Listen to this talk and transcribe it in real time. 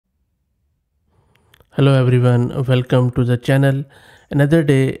Hello everyone, welcome to the channel. Another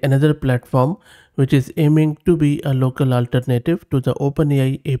day, another platform which is aiming to be a local alternative to the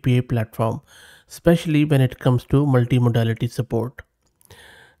OpenAI API platform, especially when it comes to multimodality support.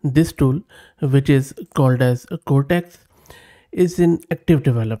 This tool, which is called as Cortex, is in active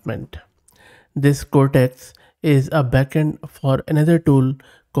development. This Cortex is a backend for another tool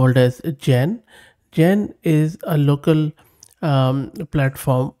called as Jan. Jan is a local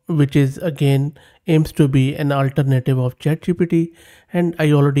platform which is again aims to be an alternative of ChatGPT, and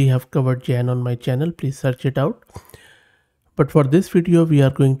I already have covered Jan on my channel. Please search it out. But for this video, we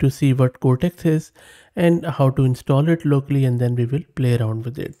are going to see what Cortex is and how to install it locally, and then we will play around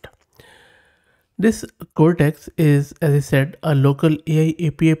with it. This Cortex is, as I said, a local AI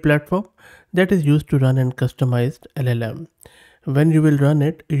API platform that is used to run an customized LLM. When you will run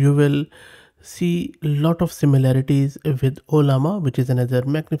it, you will see a lot of similarities with Ollama, which is another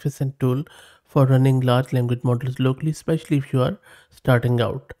magnificent tool for running large language models locally, especially if you are starting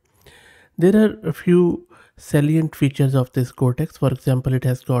out. There are a few salient features of this Cortex. For example, it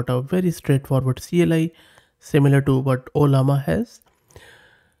has got a very straightforward CLI similar to what Ollama has.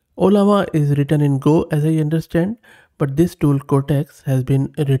 Ollama is written in Go as I understand, but this tool Cortex has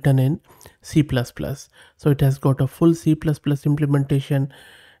been written in C++. So it has got a full C++ implementation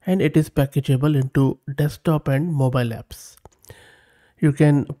and it is packageable into desktop and mobile apps. You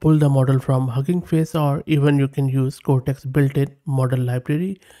can pull the model from Hugging Face, or even you can use Cortex built-in model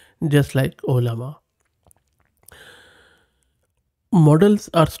library just like Ollama.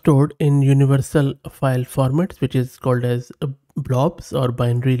 Models are stored in universal file formats, which is called as blobs or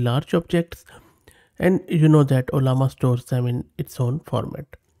binary large objects, and you know that Ollama stores them in its own format.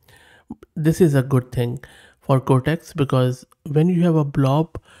 This is a good thing for Cortex because when you have a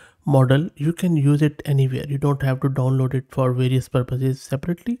blob model, you can use it anywhere. You don't have to download it for various purposes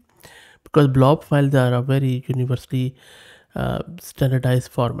separately, because blob files are a very universally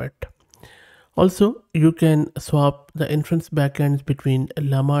standardized format. Also, you can swap the inference backends between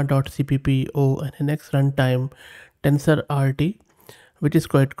llama.cpp and NX runtime TensorRT, which is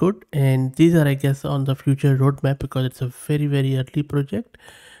quite good. And these are, I guess, on the future roadmap because it's a very early project,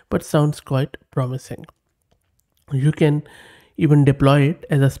 but sounds quite promising. You can even deploy it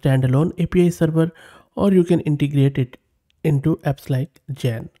as a standalone API server, or you can integrate it into apps like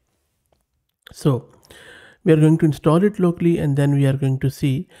Jan. So we are going to install it locally and then we are going to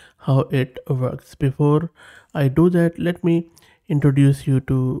see how it works. Before I do that, let me introduce you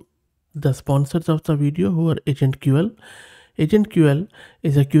to the sponsors of the video, who are AgentQL. AgentQL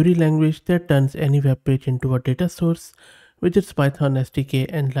is a query language that turns any web page into a data source. With its Python SDK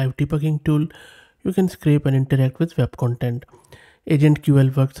and live debugging tool, you can scrape and interact with web content.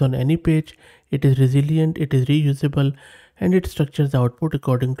 AgentQL works on any page. It is resilient, it is reusable, and it structures the output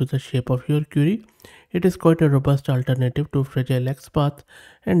according to the shape of your query. It is quite a robust alternative to fragile XPath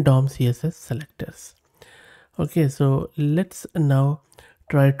and DOM CSS selectors. Okay, so let's now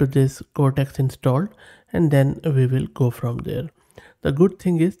try to this Cortex installed and then we will go from there. The good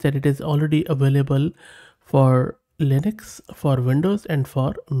thing is that it is already available for Linux, for Windows, and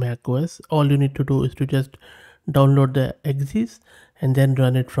for Mac OS. All you need to do is to just download the exes and then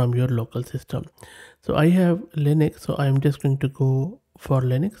run it from your local system. So I have Linux, so I'm just going to go for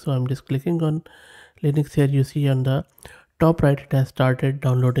Linux. So I'm just clicking on Linux here. You see on the top right, it has started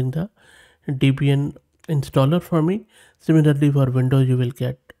downloading the Debian installer for me. Similarly for Windows, you will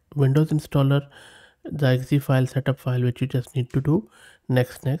get Windows installer, the exe file, setup file, which you just need to do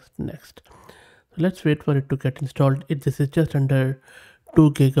next. So let's wait for it to get installed. This is just under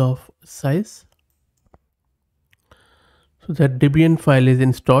 2 gig of size. So that Debian file is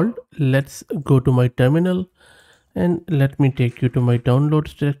installed. Let's go to my terminal and let me take you to my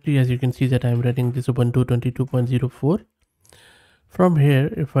downloads directory. As you can see that I'm running this Ubuntu 22.04. From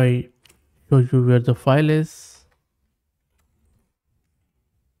here, if I show you where the file is,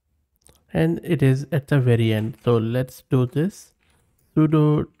 and it is at the very end. So let's do this: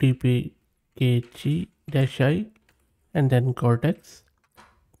 sudo tpkg-i and then Cortex.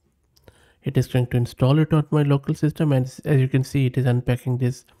 It is going to install it on my local system, and as you can see, it is unpacking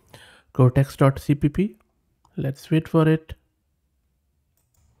this Cortex.cpp. Let's wait for it.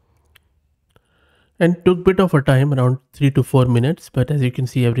 And took a bit of a time, around 3 to 4 minutes, but as you can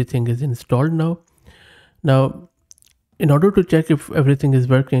see, everything is installed now. Now, in order to check if everything is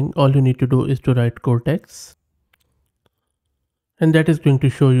working, all you need to do is to write Cortex, and that is going to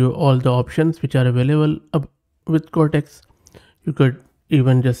show you all the options which are available with Cortex. You could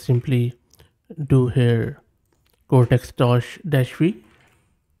even just simply do here Cortex-v,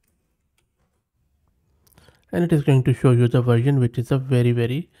 and it is going to show you the version, which is a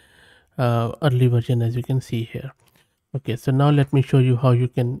very early version, as you can see here. Okay, so now let me show you how you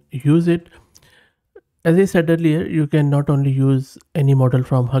can use it. As I said earlier, you can not only use any model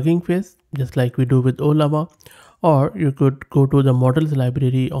from Hugging Face, just like we do with Ollama, or you could go to the models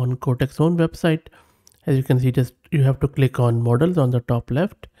library on Cortex own website. As you can see, just you have to click on models on the top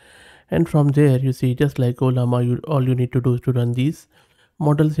left, and from there you see, just like Ollama, all you need to do is to run these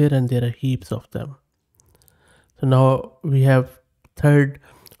models here, and there are heaps of them. So now we have third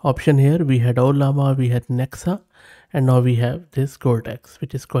option here. We had Ollama, we had Nexa, and now we have this Cortex,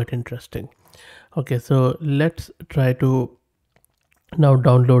 which is quite interesting. Okay, so let's try to now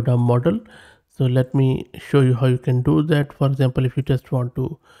download a model. So let me show you how you can do that. For example, if you just want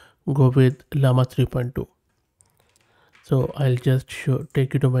to go with Llama 3.2. So I'll just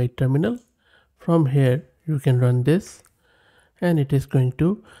take you to my terminal. From here, you can run this, and it is going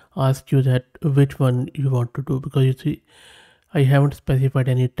to ask you that which one you want to do, because you see I haven't specified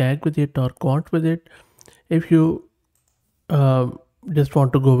any tag with it or quant with it. If you just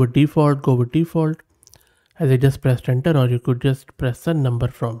want to go with default, go with default, as I just pressed enter, or you could just press a number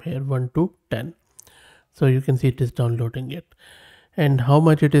from here 1 to 10. So you can see it is downloading it, and how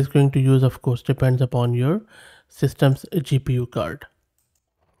much it is going to use of course depends upon your system's GPU card.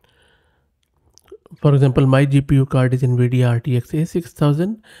 For example, my GPU card is NVIDIA RTX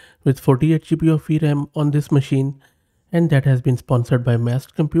A6000 with 48 GB of VRAM on this machine, and that has been sponsored by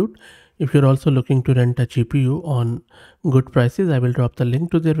Massed Compute. If you're also looking to rent a GPU on good prices, I will drop the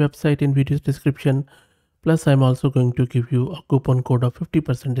link to their website in video's description. Plus, I'm also going to give you a coupon code of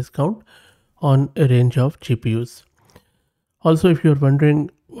 50% discount on a range of GPUs. Also, if you're wondering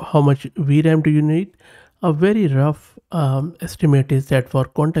how much VRAM do you need, a very rough estimate is that for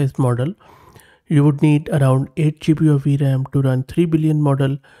quantized model, you would need around 8 GB of VRAM to run 3 billion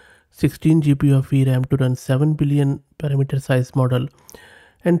model, 16 GB of VRAM to run 7 billion parameter size model,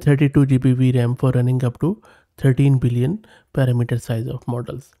 and 32 GB VRAM for running up to 13 billion parameter size of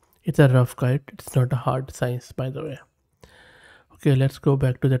models. It's a rough guide, it's not a hard science, by the way. Okay, let's go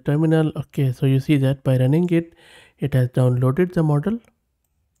back to the terminal. Okay, so you see that by running it, it has downloaded the model.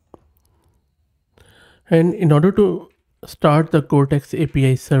 And in order to start the Cortex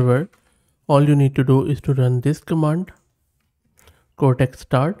API server, all you need to do is to run this command, Cortex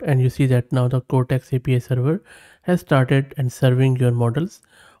start, and you see that now the Cortex API server has started and serving your models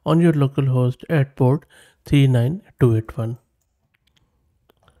on your local host at port 39281.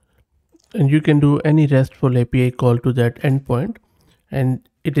 And you can do any RESTful API call to that endpoint, and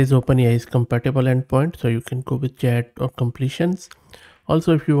it is OpenAI's compatible endpoint, so you can go with chat or completions.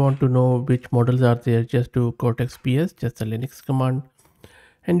 Also, if you want to know which models are there, just do Cortex PS, just a Linux command,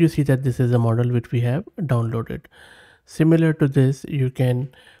 and you see that this is a model which we have downloaded. Similar to this, you can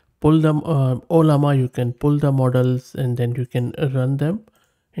pull them Ollama, you can pull the models and then you can run them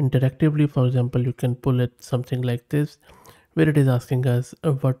interactively. For example, you can pull it something like this, where it is asking us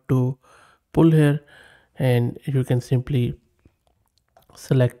what to pull here, and you can simply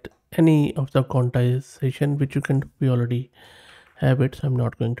select any of the quantization which you can do. We already have it, so I'm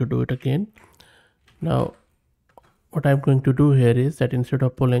not going to do it again. Now what I'm going to do here is that instead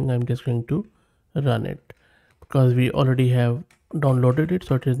of pulling, I'm just going to run it, because we already have downloaded it,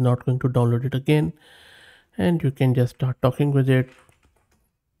 so it is not going to download it again. And you can just start talking with it,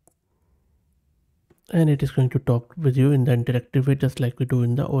 and it is going to talk with you in the interactive way, just like we do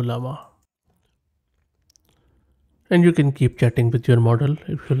in the Ollama. And you can keep chatting with your model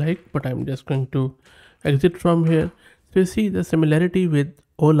if you like, but I'm just going to exit from here. So you see the similarity with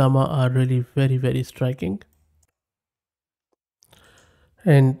Ollama are really very striking.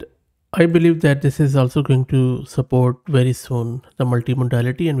 And I believe that this is also going to support very soon the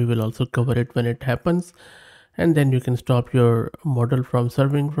multimodality, and we will also cover it when it happens. And then you can stop your model from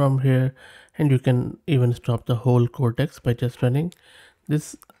serving from here, and you can even stop the whole Cortex by just running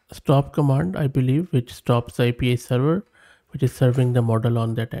this stop command, I believe, which stops the API server which is serving the model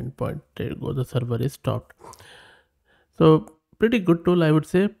on that endpoint. There you go, the server is stopped. So pretty good tool, I would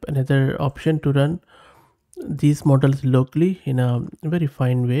say. Another option to run these models locally in a very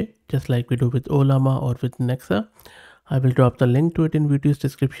fine way, just like we do with Ollama or with Nexa. I will drop the link to it in video's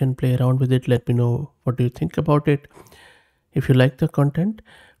description. Play around with it, let me know what do you think about it. If you like the content,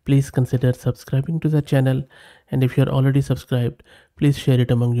 please consider subscribing to the channel, and if you're already subscribed, please share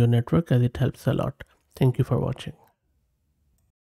it among your network as it helps a lot. Thank you for watching.